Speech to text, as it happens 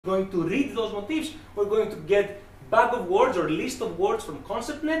going to read those motifs, we're going to get bag of words or list of words from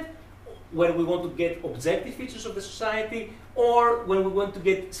ConceptNet, when we want to get objective features of the society, or when we want to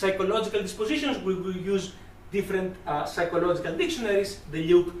get psychological dispositions, we will use different psychological dictionaries, the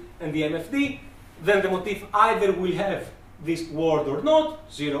Luke and the MFD. Then the motif either will have this word or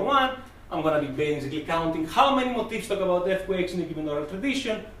not, 0, 1. I'm going to be basically counting how many motifs talk about earthquakes in a given oral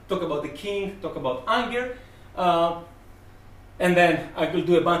tradition, talk about the king, talk about anger. And then I will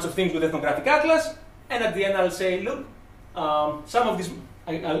do a bunch of things with ethnographic atlas. And at the end, I'll say, look, some of these,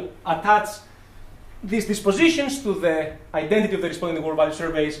 I'll attach these dispositions to the identity of the responding world value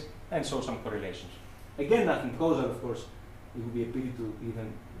surveys and show some correlations. Again, nothing causal, of course. It would be a pity to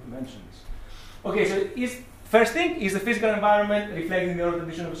even mention this. Okay, so first thing is the physical environment reflecting the oral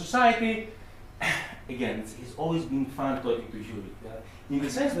tradition of a society. Again, it's always been fun talking to Yuri, in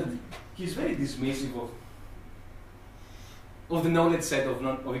the sense that he's very dismissive of the knowledge set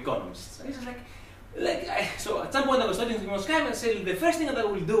of economists. He's so at some point I was talking to him on Skype and said, the first thing that I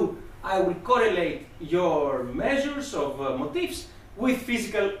will do, I will correlate your measures of motifs with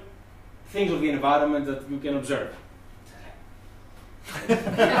physical things of the environment that you can observe. It's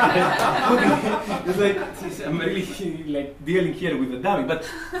like, I'm really dealing here with a dummy, but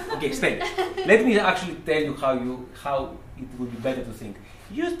okay, stay. Let me actually tell you how it would be better to think.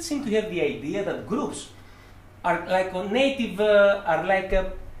 You seem to have the idea that groups are like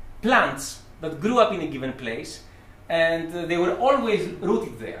plants that grew up in a given place, and they were always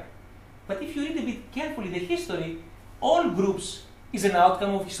rooted there. But if you read a bit carefully the history, all groups is an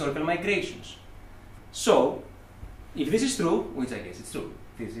outcome of historical migrations. So, if this is true, which I guess it's true,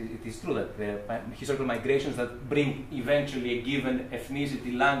 it is true that there are historical migrations that bring eventually a given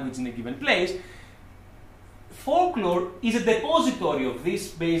ethnicity, language in a given place, folklore is a depository of this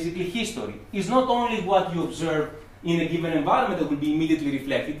basically history. It's not only what you observe in a given environment that will be immediately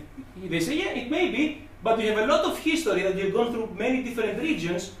reflected. They say, yeah, it may be, but you have a lot of history that you've gone through many different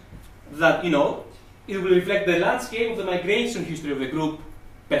regions that, it will reflect the landscape of the migration history of the group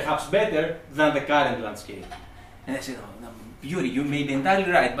perhaps better than the current landscape. And I said, oh, no, Yuri, you may be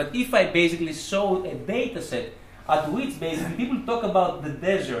entirely right, but if I basically show a data set at which basically people talk about the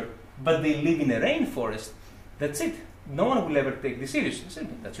desert, but they live in a rainforest, that's it. No one will ever take this seriously. I said,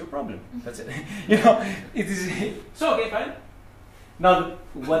 that's your problem. That's it. It is. So, okay, fine. Now,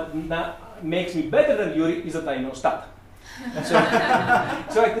 what makes me better than Yuri is that I know stat. So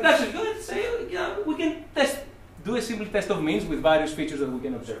I could actually go and say, we can do a simple test of means with various features that we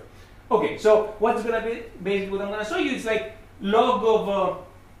can observe. Okay, so what's going to be basically what I'm going to show you is like log of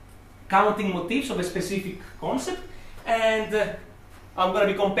counting motifs of a specific concept, and I'm going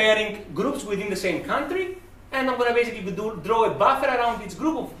to be comparing groups within the same country, and I'm going to basically draw a buffer around each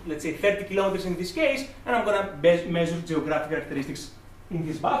group of, let's say, 30 kilometers in this case, and I'm going to measure geographic characteristics in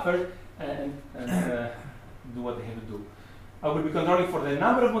this buffer and do what they have to do. I will be controlling for the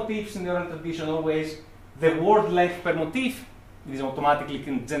number of motifs in the oral tradition always, the word length per motif. This automatically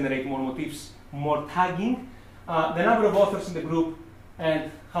can generate more motifs, more tagging, the number of authors in the group,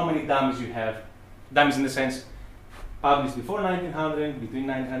 and how many dummies you have. Dummies in the sense published before 1900, between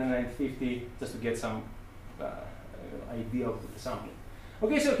 1900 and 1950, just to get some idea of the sampling.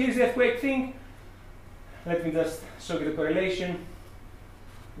 Okay, so here's the earthquake thing. Let me just show you the correlation.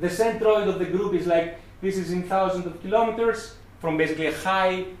 The centroid of the group is like, this is in thousands of kilometers from basically a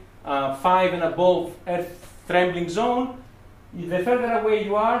high 5 and above earth trembling zone. The further away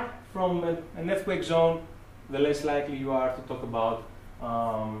you are from an earthquake zone, the less likely you are to talk about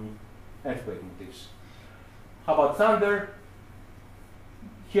earthquake motifs. How about thunder?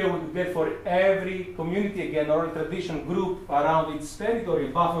 Here we get for every community, again, oral tradition group around its territory,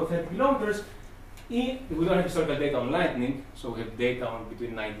 buffer of 30 kilometers. We don't have historical data on lightning, so we have data on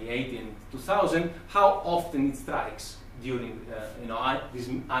between 1980 and 2000, how often it strikes during this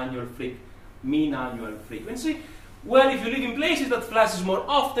annual mean annual frequency. Well, if you live in places that flashes more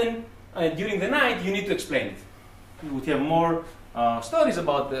often during the night, you need to explain it. You would have more stories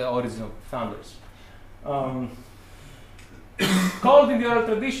about the origin of thunders. Cold in the oral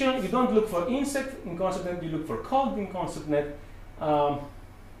tradition, you don't look for insect in ConceptNet, you look for cold in ConceptNet.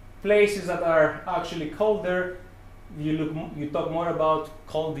 Places that are actually colder, you talk more about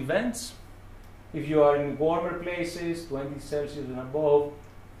cold events. If you are in warmer places, 20 Celsius and above,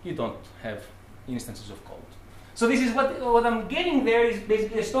 you don't have instances of cold. So this is what I'm getting there is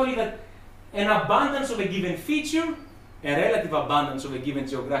basically a story that an abundance of a given feature, a relative abundance of a given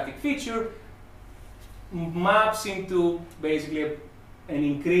geographic feature, maps into basically an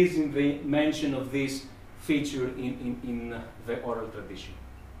increase in the mention of this feature in the oral tradition.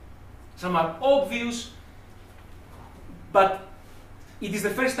 Some are obvious, but it is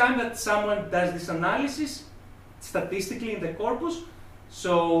the first time that someone does this analysis statistically in the corpus,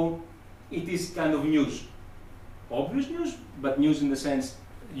 so it is kind of news. Obvious news, but news in the sense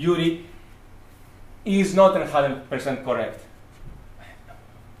Yuri is not 100% correct.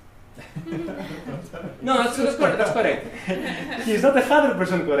 No, that's correct. That's correct. He is not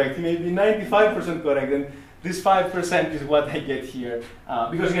 100% correct. He may be 95% correct, and this 5% is what I get here.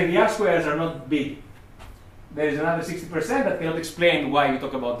 Because again, the R squares are not big. There is another 60% that cannot explain why you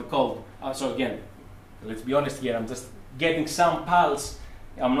talk about the cold. So again, let's be honest here. I'm just getting some pulse.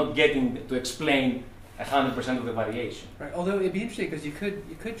 I'm not getting to explain 100% of the variation. Right. Although it'd be interesting because you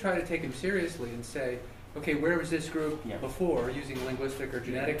could try to take him seriously and say, okay, where was this group before using linguistic or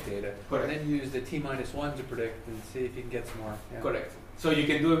genetic data? Correct. And then use the T-1 to predict and see if you can get some more. Yeah. Correct. So you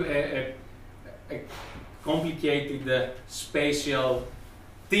can do a complicated spatial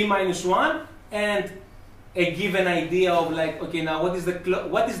T-1 and a given idea of like, okay, now what is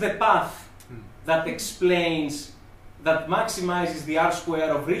the path that explains, that maximizes the R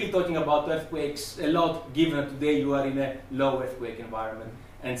square of really talking about earthquakes a lot, given that today you are in a low earthquake environment,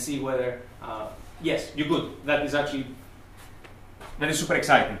 and see whether, yes, you could. That is super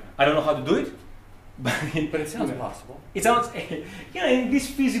exciting. I don't know how to do it, but it sounds possible. It sounds, in this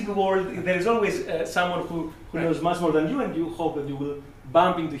physical world, there is always someone who knows much more than you, and you hope that you will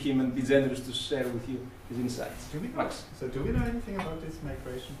bump into him and be generous to share with you his insights. Do we know anything about these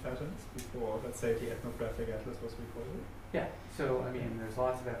migration patterns before, let's say, the ethnographic atlas was recorded? Yeah. So, I mean, there's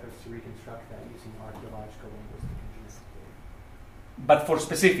lots of efforts to reconstruct that using archaeological linguistic and genetic data. But for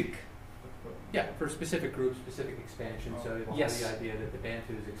specific. Yeah, for specific groups, specific expansion. So you'll have the idea that the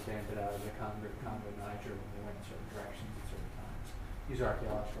Bantus expanded out of the Congo, Niger when they went in certain directions at certain times. Use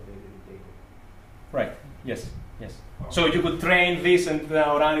archaeological data to date it. Right. Yes. Yes. So you could train this and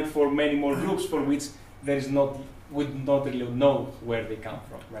now run it for many more groups for which there is would not really know where they come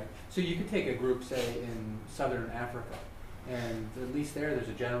from. Right. So you could take a group, say, in southern Africa, and at least there's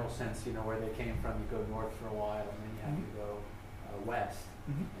a general sense, where they came from. You go north for a while, and then you have to go west.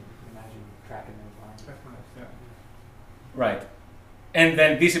 And you can imagine tracking those lines. Yeah. Right. And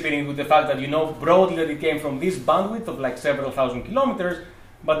then disciplining with the fact that you know broadly that it came from this bandwidth of like several thousand kilometers,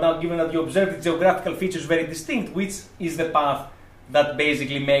 but now given that you observe the geographical features very distinct, which is the path that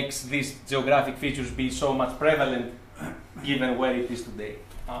basically makes these geographic features be so much prevalent given where it is today.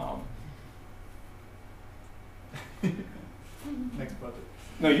 Next project.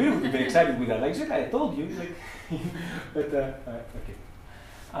 No, you would be very excited with that. Like I told you, but okay.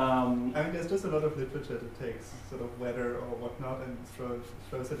 I mean, there's just a lot of literature that takes sort of weather or whatnot and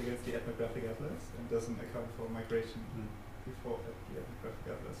throws it against the ethnographic atlas and doesn't account for migration before the ethnographic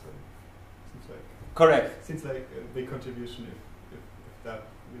atlas. So it seems like correct. Seems like a big contribution if that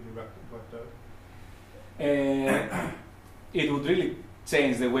really worked out. It would really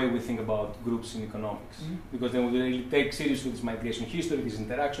change the way we think about groups in economics, because then we really take seriously this migration history, these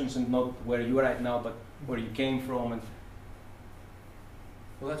interactions, and not where you are right now, but where you came from. And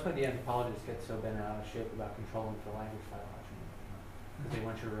well, that's why the anthropologists get so bent out of shape about controlling for language phylogeny, because they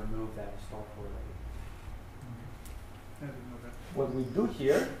want you to remove that historical related. I didn't know that. What we do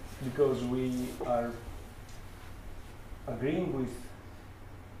here, because we are agreeing with,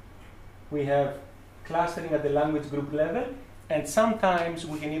 we have clustering at the language group level, and sometimes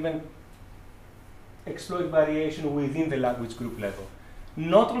we can even exploit variation within the language group level.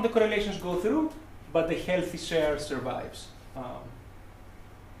 Not all the correlations go through, but the healthy share survives.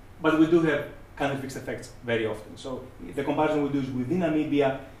 But we do have kind of fixed effects very often. So the comparison we do is within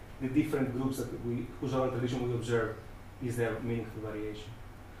Namibia, the different groups whose oral tradition we observe is there meaningful variation.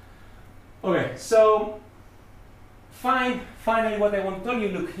 Okay, so finally what I want to tell you,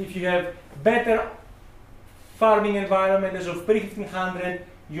 look, if you have better farming environment as of pre-1500,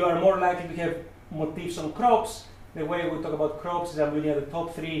 you are more likely to have motifs on crops. The way we talk about crops is I'm looking at the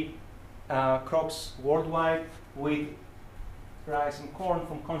top 3 crops worldwide, wheat, rice, and corn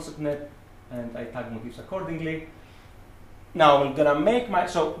from ConceptNet, and I tag motifs accordingly. Now I'm gonna make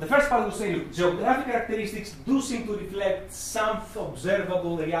so the first part will say, look, geographic characteristics do seem to reflect some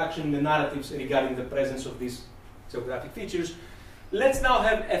observable reaction in the narratives regarding the presence of these geographic features. Let's now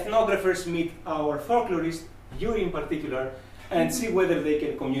have ethnographers meet our folklorists, Yuri in particular, and see whether they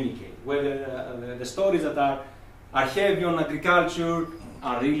can communicate, whether the stories that are heavy on agriculture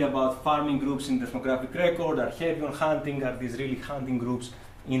are really about farming groups in the ethnographic record, are heavy on hunting, are these really hunting groups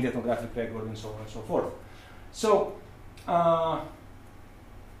in the ethnographic record, and so on and so forth. So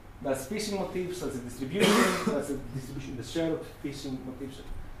that's fishing motifs, that's the distribution, that's the distribution, the share of fishing motifs.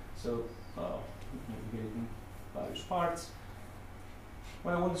 So we get in various parts.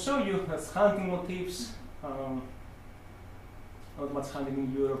 What I want to show you, that's hunting motifs. not much hunting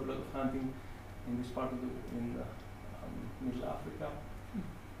in Europe, a lot of hunting in this part of Middle Africa.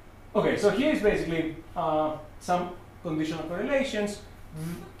 Okay, so here is basically some conditional correlations.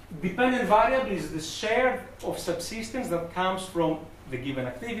 Dependent variable is the share of subsistence that comes from the given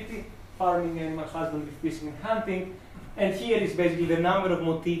activity, farming, animal husbandry, fishing, and hunting. And here is basically the number of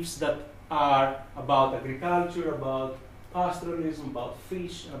motifs that are about agriculture, about pastoralism, about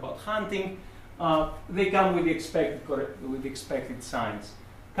fish, and about hunting. They come with the expected signs.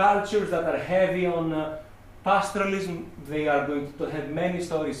 Cultures that are heavy on pastoralism, they are going to have many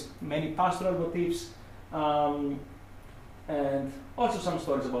stories, many pastoral motifs, and also some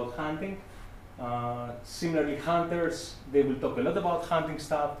stories about hunting. Similarly, hunters, they will talk a lot about hunting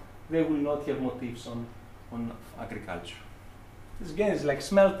stuff. They will not have motifs on agriculture. This again is like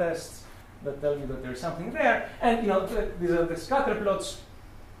smell tests that tell you that there's something there. And these are the scatter plots.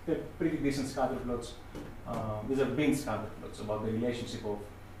 They're pretty decent scatter plots. These are bin scatter plots about the relationship of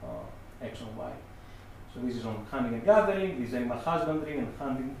X and Y. So this is on hunting and gathering, this is animal husbandry and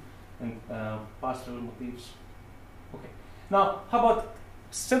hunting and pastoral motifs. Okay. Now, how about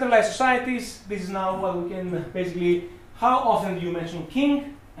centralized societies? This is now what we can basically, how often do you mention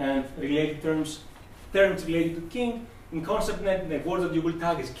king and related terms related to king? In ConceptNet, the words that you will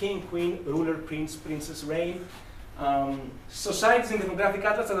tag is king, queen, ruler, prince, princess, reign. Societies in the demographic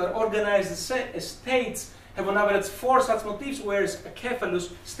atlas that are organized as states have on average 4 such motifs, whereas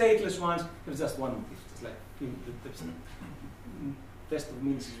acephalous, stateless ones have just 1 motif. It's like the test of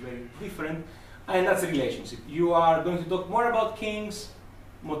means is very different, and that's the relationship. You are going to talk more about kings,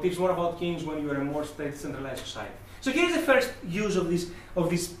 motifs more about kings when you are a more state-centralized society. So here is the first use of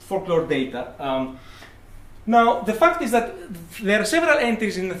this folklore data. Now, the fact is that there are several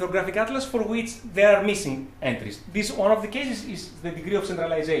entries in the ethnographic atlas for which there are missing entries. One of the cases is the degree of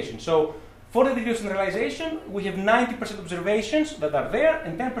centralization. So, for the degree of centralization, we have 90% observations that are there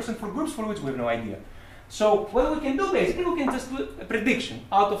and 10% for groups for which we have no idea. So, what we can do basically, we can just do a prediction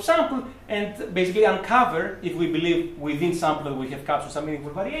out of sample and basically uncover, if we believe within sample that we have captured some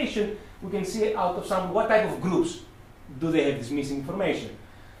meaningful variation, we can see out of sample what type of groups do they have this missing information.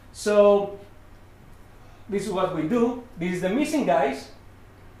 So, this is what we do. This is the missing guys.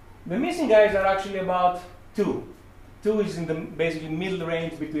 The missing guys are actually about 2. 2 is in the basically middle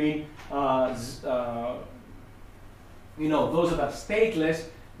range between those that are stateless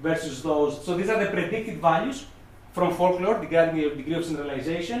versus those. So these are the predicted values from folklore regarding your degree of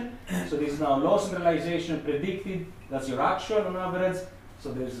centralization. So this is now low centralization predicted. That's your actual on average.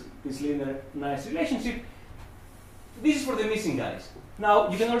 So there's this linear nice relationship. This is for the missing guys. Now,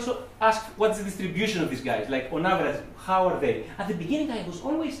 you can also ask what's the distribution of these guys, like on average, how are they? At the beginning, I was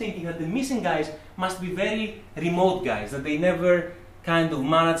always thinking that the missing guys must be very remote guys, that they never kind of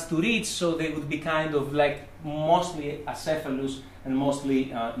managed to reach, so they would be kind of like mostly acephalous and mostly,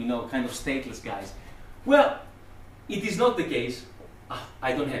 kind of stateless guys. Well, it is not the case.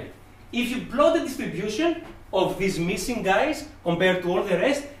 I don't have it. If you plot the distribution of these missing guys compared to all the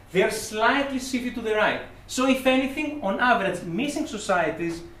rest, they're slightly shifted to the right. So if anything, on average, missing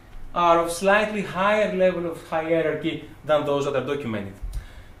societies are of slightly higher level of hierarchy than those that are documented.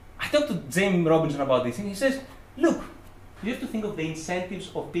 I talked to James Robinson about this, and he says, look, you have to think of the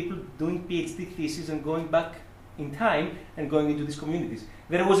incentives of people doing PhD theses and going back in time and going into these communities.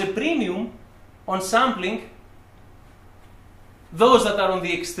 There was a premium on sampling those that are on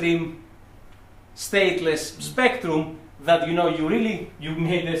the extreme stateless spectrum, that you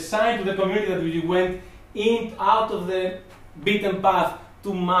made a sign to the community that you went out of the beaten path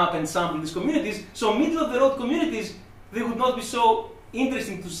to map and sample these communities. So middle of the road communities, they would not be so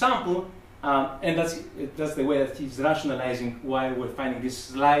interesting to sample, and that's the way that he's rationalizing why we're finding this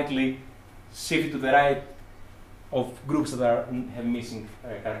slightly shifted to the right of groups that have missing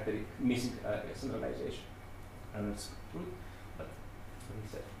centralization. And that's true, but that's what he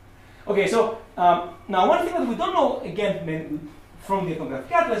said. Okay, so now one thing that we don't know, again, from the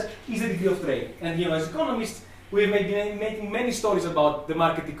ethnographic atlas is the degree of trade. And as economists, we have been making many stories about the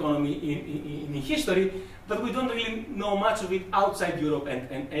market economy in history, but we don't really know much of it outside Europe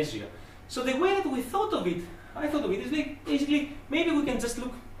and Asia. So the way that I thought of it is basically maybe we can just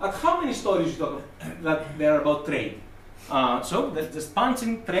look at how many stories you talk that there are about trade. So let's just punch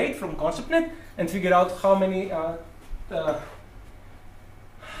in trade from ConceptNet and figure out how many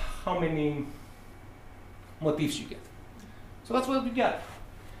motifs you get. So that's what we got.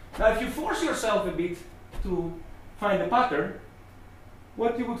 Now, if you force yourself a bit to find a pattern,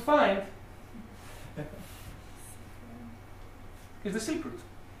 what you would find is the Silk Route.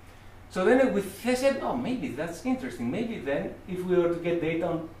 So then we said, oh, maybe that's interesting. Maybe then, if we were to get data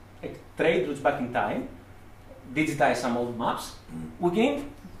on trade routes back in time, digitize some old maps, we can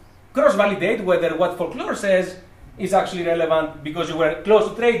cross-validate whether what Folklore says is actually relevant. Because you were close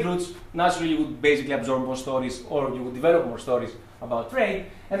to trade routes, naturally you would basically absorb more stories, or you would develop more stories about trade,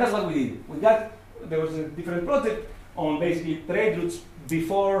 and that's what we did. There was a different project on basically trade routes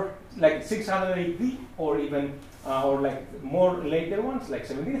before like 600 AD, or even or like more later ones, like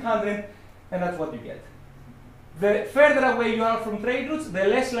 1700, and that's what you get. The further away you are from trade routes, the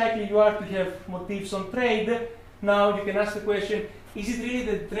less likely you are to have motifs on trade. Now you can ask the question, is it really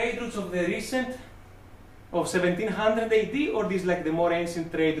the trade routes of the recent, of 1700 AD, or these like the more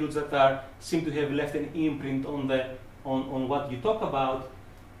ancient trade routes that seem to have left an imprint on what you talk about?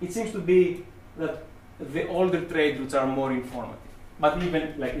 It seems to be that the older trade routes are more informative. But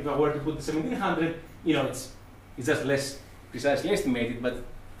even like if I were to put the 1700, it's just less precisely estimated, but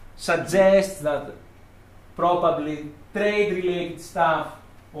suggests that probably trade-related stuff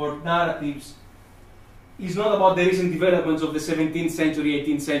or narratives is not about the recent developments of the 17th century,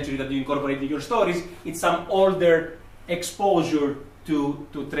 18th century that you incorporate in your stories. It's some older exposure to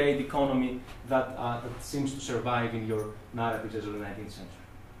trade economy that seems to survive in your narratives as of the 19th century.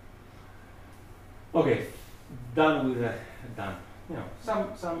 Okay, done with done.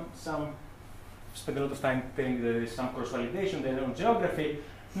 Some spend a lot of time telling you there is some cross-validation there on geography.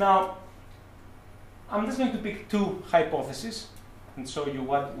 Now, I'm just going to pick two hypotheses and show you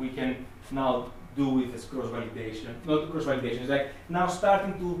what we can now do with this cross-validation. Not cross-validation, it's like now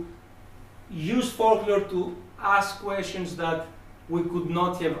starting to use folklore to ask questions that we could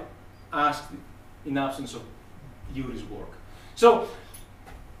not have asked in absence of Yuri's work. So,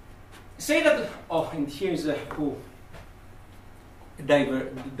 say that, and here's a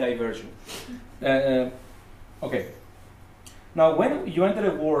diversion. Okay. Now, when you enter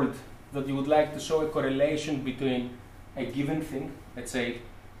a world that you would like to show a correlation between a given thing, let's say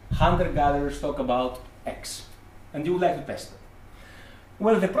hunter-gatherers talk about X, and you would like to test it.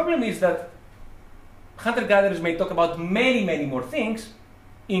 Well, the problem is that hunter-gatherers may talk about many, many more things,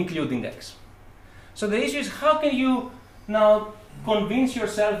 including X. So the issue is, how can you now convince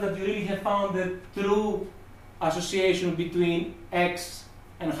yourself that you really have found the true association between X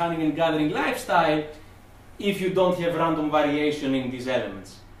and hunting and gathering lifestyle if you don't have random variation in these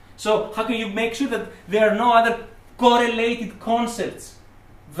elements? So how can you make sure that there are no other correlated concepts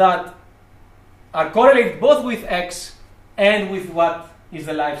that are correlated both with X and with what is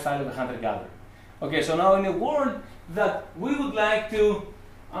the lifestyle of a hunter-gatherer? Okay, so now in a world that we would like to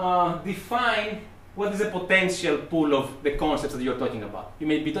define what is the potential pool of the concepts that you're talking about. You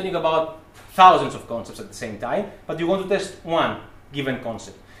may be talking about thousands of concepts at the same time, but you want to test one given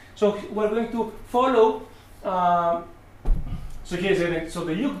concept. So we're going to follow. So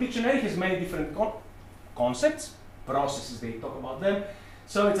the Luke dictionary has many different concepts, processes. They talk about them.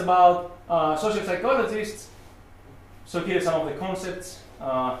 So it's about social psychologists. So here are some of the concepts: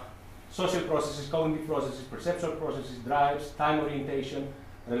 social processes, cognitive processes, perceptual processes, drives, time orientation,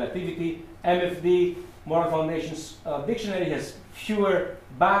 relativity. MFD, Moral Foundations dictionary, has fewer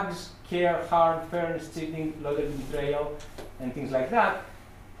bugs: care, harm, fairness, cheating, loyalty, betrayal, and things like that.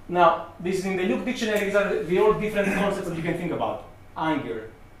 Now, this is in the Luke dictionary. These are the all different concepts that you can think about: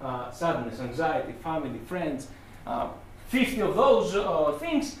 anger, sadness, anxiety, family, friends. 50 of those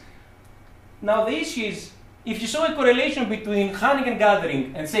things. Now, the issue is, if you saw a correlation between hunting and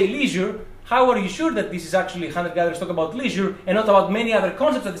gathering and say leisure, how are you sure that this is actually hunter-gatherers talk about leisure and not about many other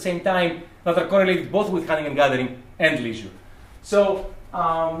concepts at the same time that are correlated both with hunting and gathering and leisure? So,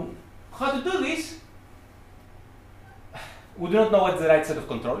 how to do this? We do not know what's the right set of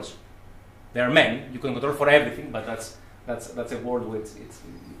controls. There are many. You can control for everything, but that's a world where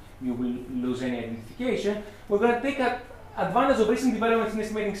you will lose any identification. We're going to take advantage of recent developments in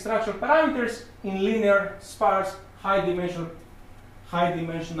estimating structural parameters in linear, sparse, high-dimensional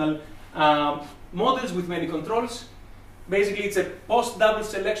models with many controls. Basically, it's a post-double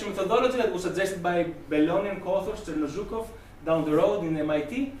selection methodology that was suggested by Belloni and co-authors Chernozhukov down the road in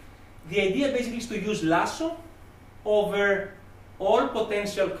MIT. The idea basically is to use lasso over all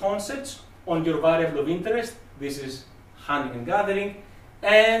potential concepts on your variable of interest. This is hunting and gathering,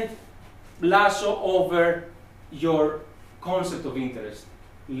 and lasso over your concept of interest,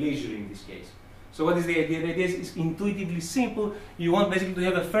 leisure in this case. So what is the idea? The idea is intuitively simple. You want basically to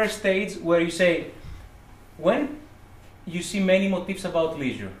have a first stage where you say, when you see many motifs about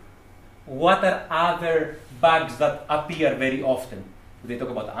leisure, what are other bugs that appear very often? Do they talk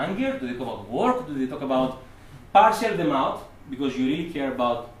about anger? Do they talk about work? Do they talk about parcel them out because you really care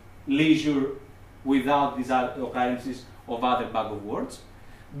about leisure without these occurrences of other bug of words?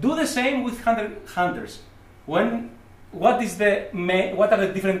 Do the same with hunters. What are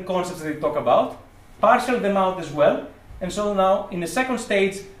the different concepts that they talk about? parcel them out as well. And so now, in the second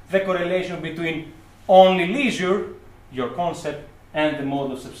stage, the correlation between only leisure, your concept, and the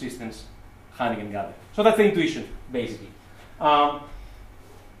mode of subsistence, hunting and gathering. So that's the intuition, basically.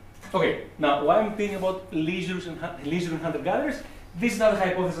 Okay, now why I'm thinking about leisure and hunter-gatherers, this is not a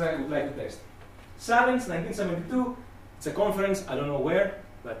hypothesis I would like to test. Savins, 1972, it's a conference, I don't know where,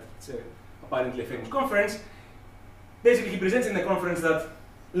 but it's apparently a famous conference. Basically, he presents in the conference that,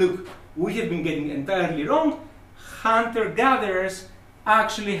 look, we have been getting entirely wrong. Hunter-gatherers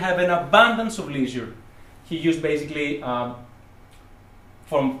actually have an abundance of leisure. He used basically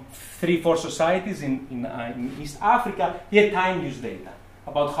from 3-4 societies in East Africa, he had time use data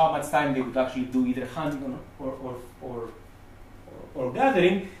about how much time they would actually do either hunting or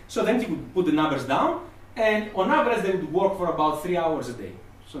gathering. So then he would put the numbers down, and on average they would work for about 3 hours a day.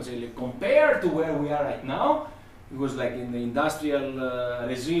 So say, like, compared to where we are right now, it was like in the industrial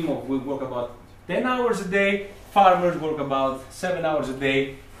regime of we work about 10 hours a day, farmers work about 7 hours a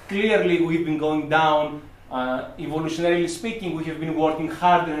day. Clearly we've been going down, evolutionarily speaking, we have been working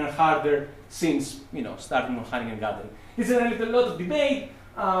harder and harder since, starting on hunting and gathering. It's a lot of debate,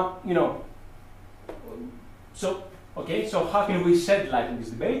 So how can we shed light on this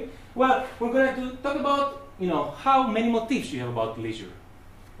debate? Well, we're going to talk about, how many motifs you have about leisure.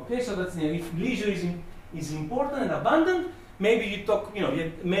 Okay, so that's, if leisure is important and abundant, maybe you talk, you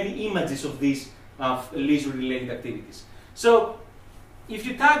have many images of these leisure-related activities. So, if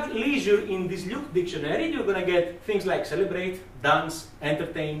you tag leisure in this Luke dictionary, you're going to get things like celebrate, dance,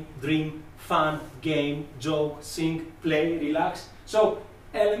 entertain, dream, fun, game, joke, sing, play, relax. So,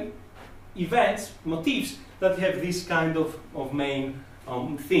 events, motifs that have this kind of main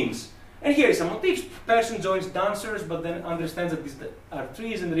themes. And here is some motifs. Person joins dancers, but then understands that these are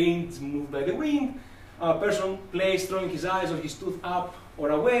trees and rings moved by the wind. Person plays throwing his eyes or his tooth up or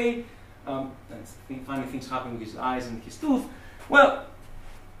away. Funny things happen with his eyes and his tooth. Well,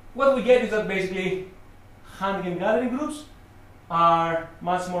 what we get is that basically hunting and gathering groups are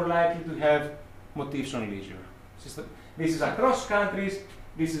much more likely to have motifs on leisure. This is across countries.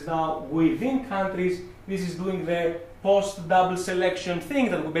 This is now within countries. This is doing the post-double selection thing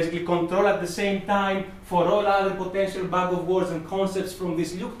that we basically control at the same time for all other potential bag of words and concepts from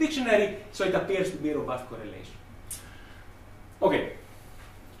this Luke dictionary, so it appears to be a robust correlation. Okay,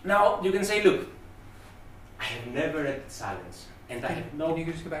 now you can say, look, I have never read Silence, and I have no... Can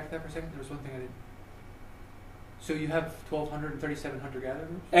you just go back to that for a second? There was one thing I didn't... So you have 1,200 and 3,700 gather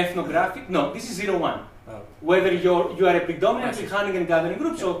groups? Ethnographic? No, this is 0-1. Oh. Whether you are a predominantly hunting and gathering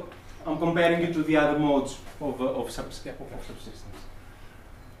group, so I'm comparing it to the other modes of subsistence.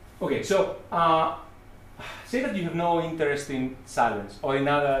 Okay, so say that you have no interest in silence or in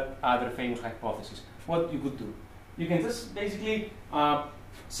other famous hypotheses. What you could do? You can just basically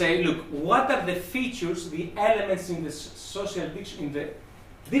say, look, what are the features, the elements in the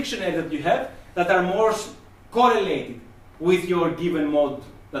dictionary that you have that are more correlated with your given mode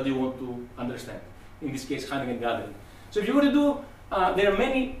that you want to understand? In this case, hunting and gathering. So if you were to do, there are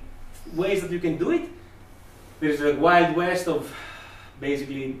many ways that you can do it. There's a wild west of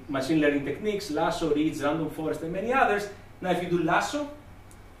basically machine learning techniques, lasso, reads, random forest, and many others. Now if you do lasso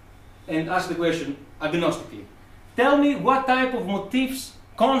and ask the question agnostically, tell me what type of motifs,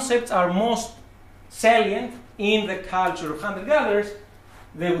 concepts are most salient in the culture of hunter-gatherers,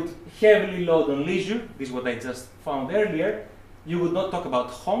 they would heavily load on leisure. This is what I just found earlier. You would not talk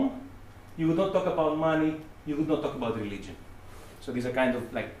about home, you would not talk about money, you would not talk about religion. So these are kind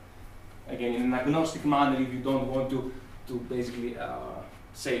of like, again, in an agnostic manner, if you don't want to basically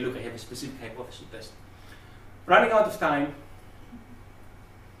say, look, I have a specific hypothesis to test. Running out of time,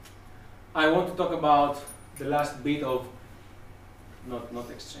 I want to talk about the last bit of, not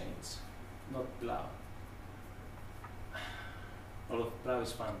exchange, not plow. Although plow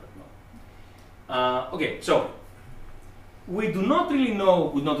is fun, but no. Okay, so we do not really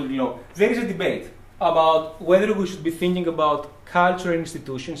know, there is a debate about whether we should be thinking about cultural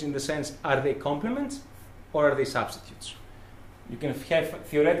institutions in the sense, are they complements or are they substitutes? You can have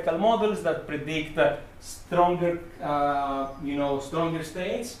theoretical models that predict stronger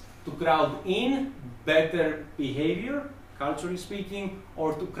states to crowd in better behavior, culturally speaking,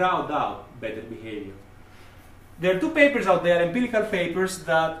 or to crowd out better behavior. There are two papers out there, empirical papers,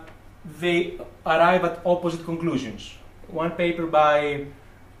 that they arrive at opposite conclusions. One paper by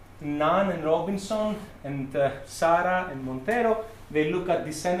Nunn and Robinson and Sara and Montero, they look at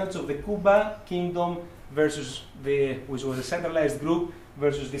descendants of the Cuba kingdom versus which was a centralized group,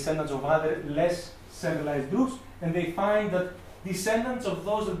 versus descendants of other less centralized groups, and they find that descendants of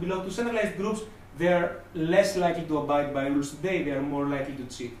those that belong to centralized groups, they are less likely to abide by rules today, they are more likely to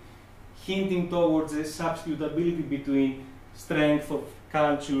cheat. hinting towards a substitutability between strength of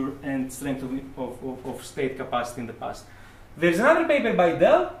culture and strength of state capacity in the past. There's another paper by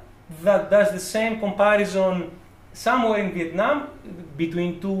Dell that does the same comparison somewhere in Vietnam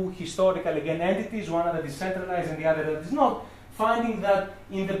between two historical, again, entities, one that is centralized and the other that is not, finding that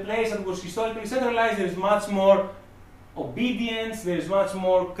in the place that was historically centralized, there is much more obedience, there is much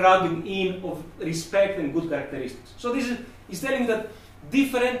more crowding in of respect and good characteristics. So this is telling that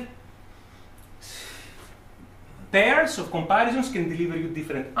different pairs of comparisons can deliver you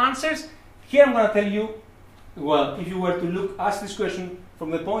different answers. Here I'm going to tell you, well, if you were to ask this question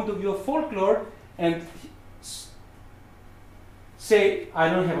from the point of view of folklore and say, I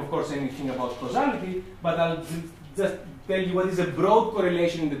don't have, of course, anything about causality, but I'll just tell you what is a broad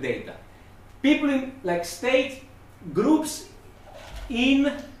correlation in the data. People in, like, state groups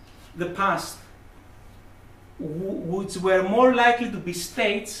in the past, which were more likely to be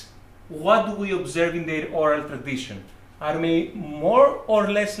states, what do we observe in their oral tradition? Are they more or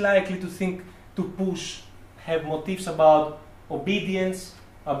less likely to think, to push, have motifs about obedience,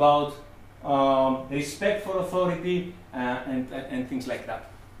 about respect for authority, and things like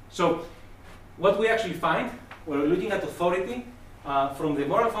that? So what we actually find, when we're looking at authority, from the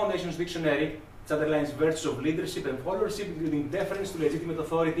Moral Foundations Dictionary, it underlines virtues of leadership and followership, including deference to legitimate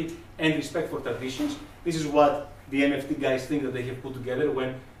authority and respect for traditions. This is what the MFT guys think that they have put together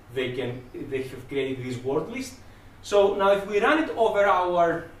when they have created this word list. So now if we run it over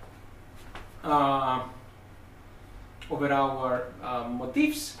our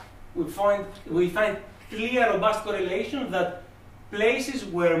motifs, we find clear, robust correlation that places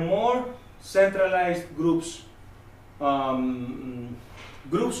where more centralized groups,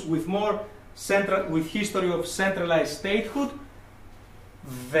 groups with more with history of centralized statehood,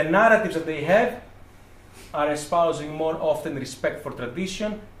 the narratives that they have are espousing more often respect for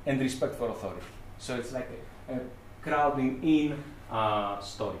tradition and respect for authority. So it's like a crowding in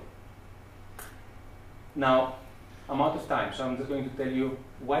story. Now, I'm out of time, so I'm just going to tell you,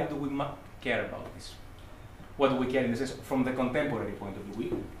 why do we care about this? What do we care in the sense from the contemporary point of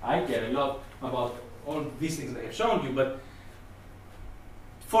view? I care a lot about all these things that I have shown you, but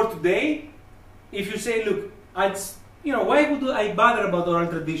for today, if you say, look, why would I bother about oral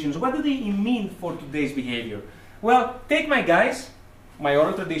traditions? What do they mean for today's behavior? Well, take my guys, my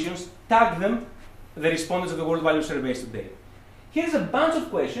oral traditions, tag them, the respondents of the World Value Surveys today. Here's a bunch of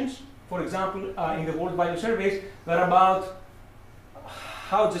questions, for example, in the World Value Surveys, that are about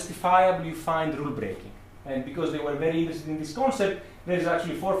how justifiable you find rule breaking. And because they were very interested in this concept, there's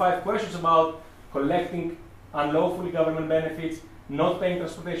actually 4 or 5 questions about collecting unlawfully government benefits, not paying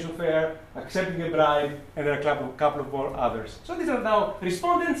transportation fare, accepting a bribe, and there are a couple of more others. So these are now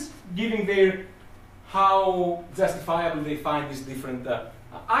respondents giving their how justifiable they find these different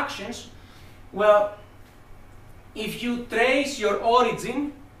actions. Well, if you trace your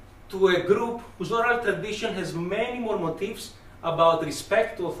origin to a group whose oral tradition has many more motifs about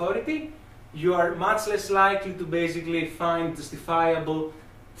respect to authority, you are much less likely to basically find justifiable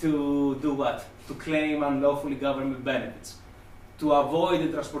to do what? To claim unlawfully government benefits, to avoid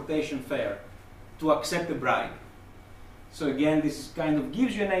the transportation fare, to accept a bribe. So again, this kind of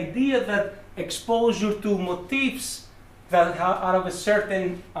gives you an idea that exposure to motifs that are of a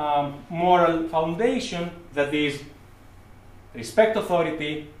certain moral foundation, that is, respect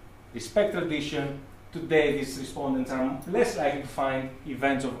authority, respect tradition. Today, these respondents are less likely to find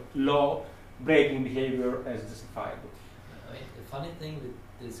events of law-breaking behavior as justifiable. The funny thing with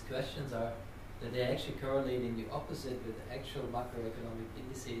these questions are that they're actually correlating the opposite with actual macroeconomic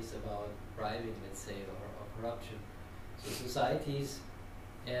indices about bribing, let's say, or corruption. So societies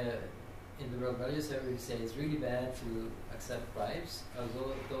in the World Value Survey say it's really bad to accept bribes,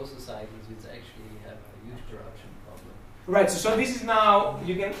 although those societies which actually have a huge corruption problem. Right. So this is now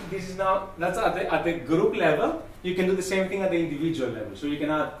that's at the group level. You can do the same thing at the individual level. So you can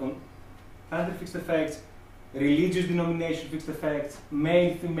add country fixed effects, religious denomination fixed effects,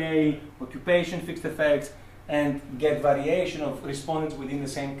 male, female, occupation fixed effects, and get variation of respondents within the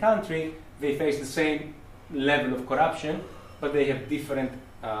same country. They face the same level of corruption, but they have different,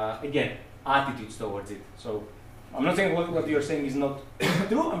 again, attitudes towards it. So I'm not saying what you're saying is not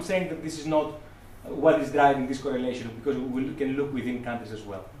true. I'm saying that this is not what is driving this correlation, because we can look within countries as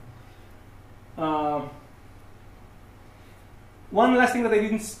well. One last thing that I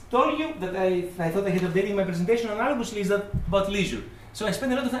didn't tell you, that I thought I had updated in my presentation analogously, is that about leisure. So I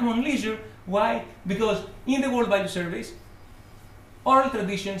spend a lot of time on leisure. Why? Because in the World Value Surveys, oral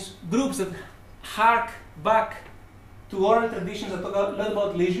traditions, groups that hark back to oral traditions that talk a lot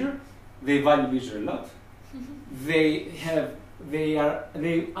about leisure, they value leisure a lot. They have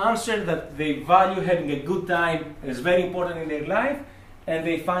they answer that they value having a good time as very important in their life, and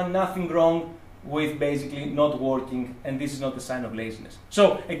they find nothing wrong with basically not working, and this is not a sign of laziness.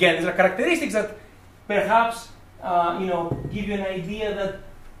 So again, these are characteristics that perhaps give you an idea that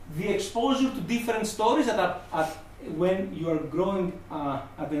the exposure to different stories when you are growing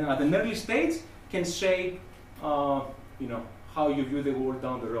at an early stage can shape how you view the world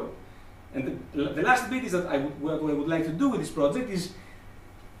down the road. And the last bit is that what I would like to do with this project is,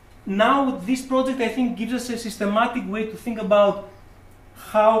 now this project I think gives us a systematic way to think about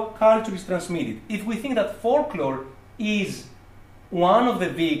how culture is transmitted. If we think that folklore is one of the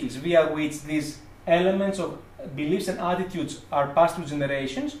vehicles via which these elements of beliefs and attitudes are passed through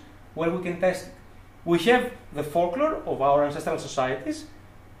generations, well, we can test it. We have the folklore of our ancestral societies.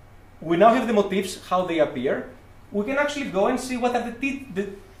 We now have the motifs, how they appear. We can actually go and see what are the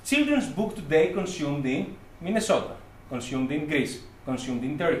children's book today consumed in Minnesota, consumed in Greece, consumed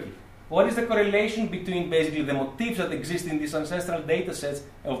in Turkey. What is the correlation between basically the motifs that exist in these ancestral data sets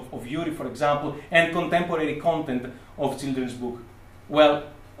of Yuri, for example, and contemporary content of children's book? Well,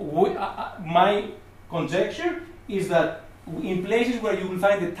 my conjecture is that in places where you will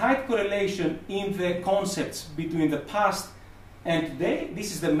find a tight correlation in the concepts between the past and today,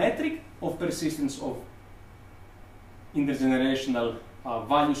 this is the metric of persistence of intergenerational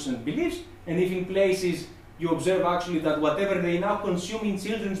values and beliefs. And if in places you observe actually that whatever they now consume in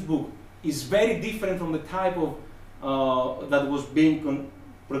children's book is very different from the type of that was being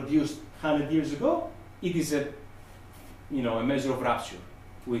produced 100 years ago, it is a measure of rupture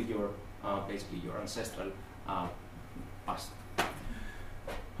with your basically your ancestral past.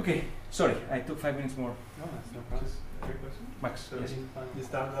 Okay, sorry, I took 5 minutes more. No, that's no problem. Just a quick question. Max, So yes. you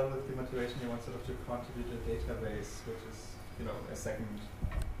started out with the motivation you want sort of to contribute a database, which is a second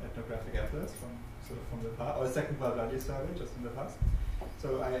ethnographic atlas from the past, or a second world value survey just in the past.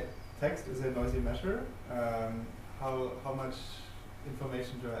 So text is a noisy measure. How much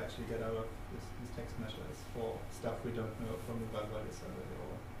information do I actually get out of these text measures for stuff we don't know from the world value survey,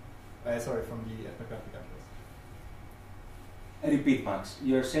 or from the ethnographic atlas? Repeat, Max.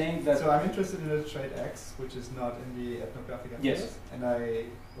 You're saying that. So I'm interested in the trait X, which is not in the ethnographic atlas, yes, and I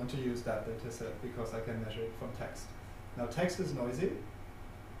want to use that data set because I can measure it from text. Now, text is noisy.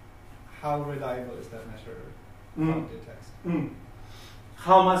 How reliable is that measure from the text?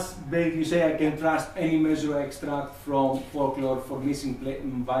 How much basically you say I can trust any measure or extract from folklore for missing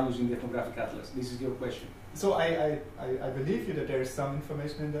values in the ethnographic atlas? This is your question. So I believe you that there is some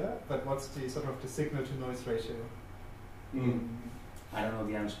information in there, but what's the sort of the signal to noise ratio? I don't know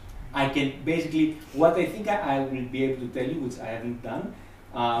the answer. I can basically, what I think I will be able to tell you, which I haven't done,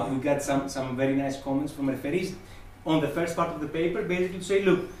 we got some very nice comments from referees on the first part of the paper, basically to say,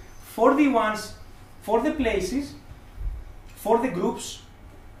 look, for the places, for the groups,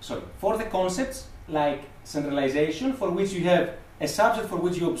 for the concepts like centralization, for which you have a subset for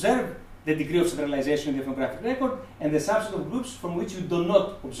which you observe the degree of centralization in the ethnographic record, and the subset of groups from which you do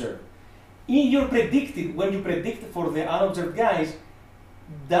not observe. In your predicted, when you predict for the unobserved guys,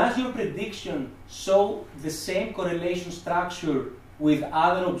 does your prediction show the same correlation structure with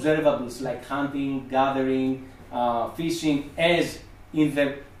other observables like hunting, gathering, fishing, as in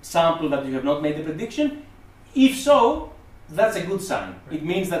the sample that you have not made the prediction? If so, that's a good sign. It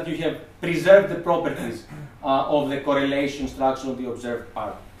means that you have preserved the properties of the correlation structure of the observed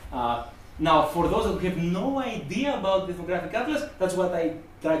part. Now, for those who have no idea about the ethnographic atlas, that's what I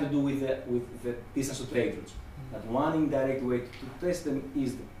try to do with the distance to trade routes. That one indirect way to test them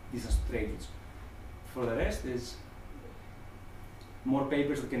is the distance to trade routes. For the rest, there's more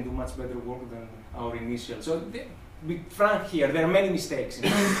papers that can do much better work than our initial. So, be frank here, there are many mistakes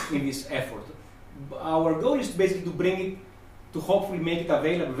in this effort. Our goal is basically to bring it, to hopefully make it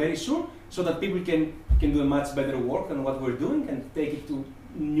available very soon, so that people can do a much better work than what we're doing and take it to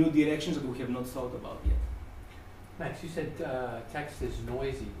new directions that we have not thought about yet. Max, you said text is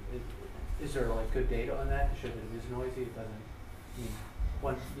noisy. Is there good data on that to show that it is noisy? It doesn't.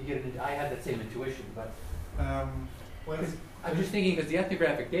 I had that same intuition, but I'm just thinking because the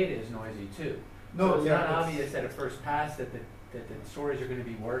ethnographic data is noisy too. No, so it's not obvious at a first pass that the stories are going to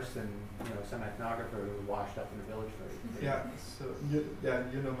be worse than some ethnographer who washed up in the village for it. Yeah. So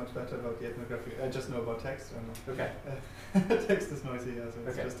you know much better about the ethnographic. I just know about text. Okay. Text is noisy, so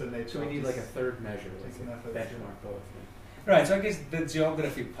it's just the nature. So we need a third measure, benchmark both. Right. So I guess the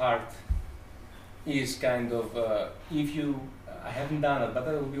geography part is kind of I haven't done it, but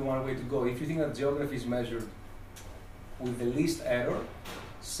that would be one way to go. If you think that geography is measured with the least error,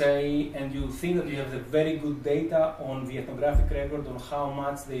 and you think that you have the very good data on the ethnographic record on how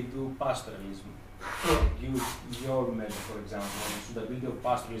much they do pastoralism, use your measure, for example, on suitability of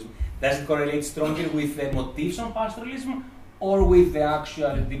pastoralism, does it correlate strongly with the motifs on pastoralism or with the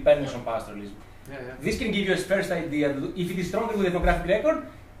actual dependence on pastoralism? This can give you a first idea. If it is stronger with ethnographic record,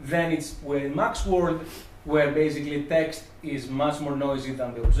 then we're in Mac's world, where basically text is much more noisy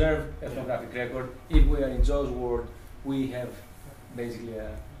than the observed ethnographic record. If we are in Joe's world, we have basically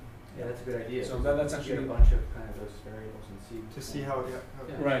a... Yeah, that's a good idea. So that's actually a bunch of kind of those variables and see to see how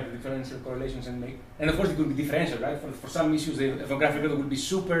right, the differential correlations and of course it could be differential, right? For some issues the ethnographic record will be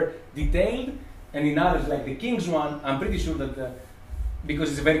super detailed, and in others like the King's one, I'm pretty sure that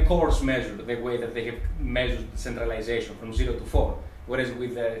because it's a very coarse measure, the way that they have measured centralization from 0 to 4, whereas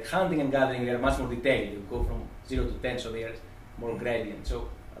with hunting and gathering they are much more detailed. You go from 0 to 10, so they are more gradient. So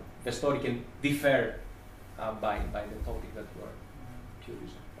the story can differ by the topic that you are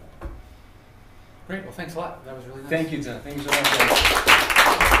curious about. Great. Well, thanks a lot. That was really nice. Thank you, John. Thank you so much.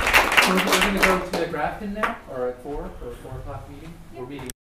 We're going to go to the Grafton now, or at 4 for a 4 o'clock meeting. Yeah. We're meeting.